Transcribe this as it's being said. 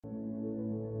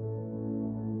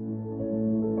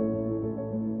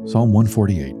Psalm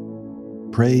 148.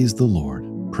 Praise the Lord.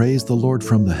 Praise the Lord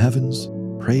from the heavens.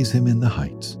 Praise him in the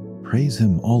heights. Praise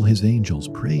him, all his angels.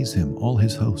 Praise him, all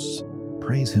his hosts.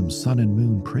 Praise him, sun and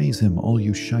moon. Praise him, all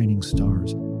you shining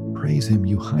stars. Praise him,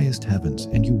 you highest heavens,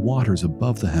 and you waters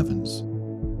above the heavens.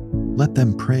 Let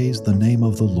them praise the name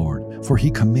of the Lord, for he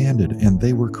commanded, and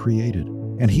they were created,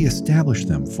 and he established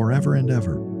them forever and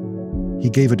ever.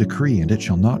 He gave a decree, and it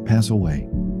shall not pass away.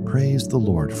 Praise the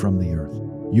Lord from the earth,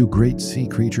 you great sea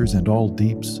creatures and all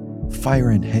deeps, fire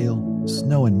and hail,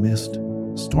 snow and mist,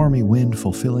 stormy wind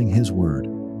fulfilling his word,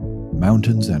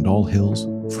 mountains and all hills,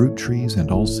 fruit trees and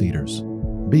all cedars,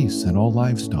 beasts and all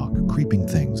livestock, creeping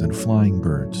things and flying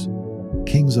birds,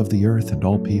 kings of the earth and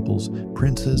all peoples,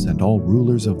 princes and all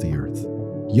rulers of the earth,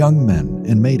 young men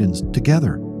and maidens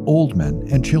together, old men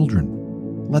and children.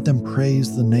 Let them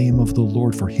praise the name of the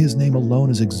Lord, for his name alone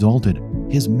is exalted.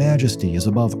 His majesty is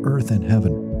above earth and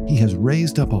heaven. He has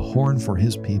raised up a horn for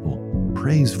his people,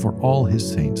 praise for all his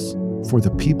saints, for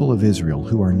the people of Israel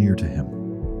who are near to him.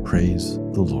 Praise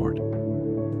the Lord.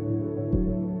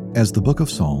 As the book of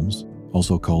Psalms,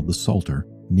 also called the Psalter,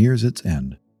 nears its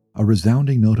end, a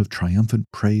resounding note of triumphant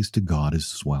praise to God is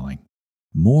swelling.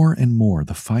 More and more,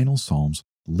 the final Psalms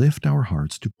lift our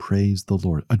hearts to praise the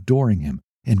Lord, adoring him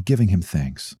and giving him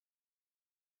thanks.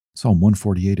 Psalm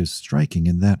 148 is striking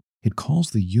in that it calls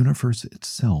the universe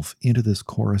itself into this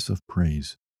chorus of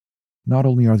praise. Not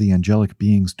only are the angelic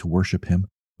beings to worship him,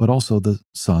 but also the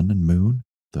sun and moon,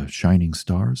 the shining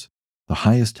stars, the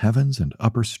highest heavens and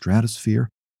upper stratosphere,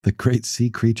 the great sea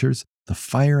creatures, the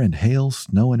fire and hail,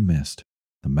 snow and mist,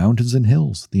 the mountains and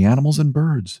hills, the animals and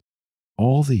birds.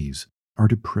 All these are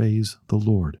to praise the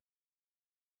Lord.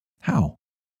 How?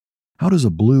 How does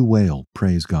a blue whale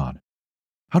praise God?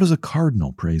 How does a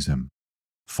cardinal praise him?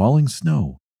 Falling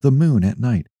snow, the moon at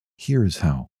night, here is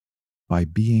how. By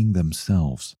being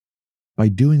themselves, by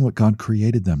doing what God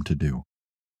created them to do.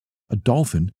 A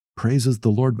dolphin praises the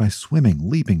Lord by swimming,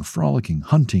 leaping, frolicking,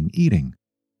 hunting, eating,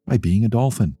 by being a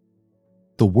dolphin.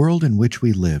 The world in which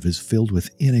we live is filled with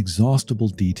inexhaustible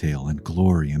detail and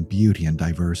glory and beauty and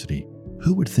diversity.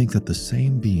 Who would think that the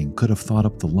same being could have thought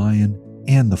up the lion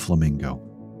and the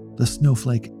flamingo, the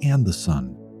snowflake and the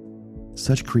sun?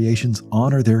 Such creations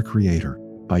honor their creator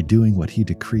by doing what he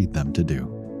decreed them to do.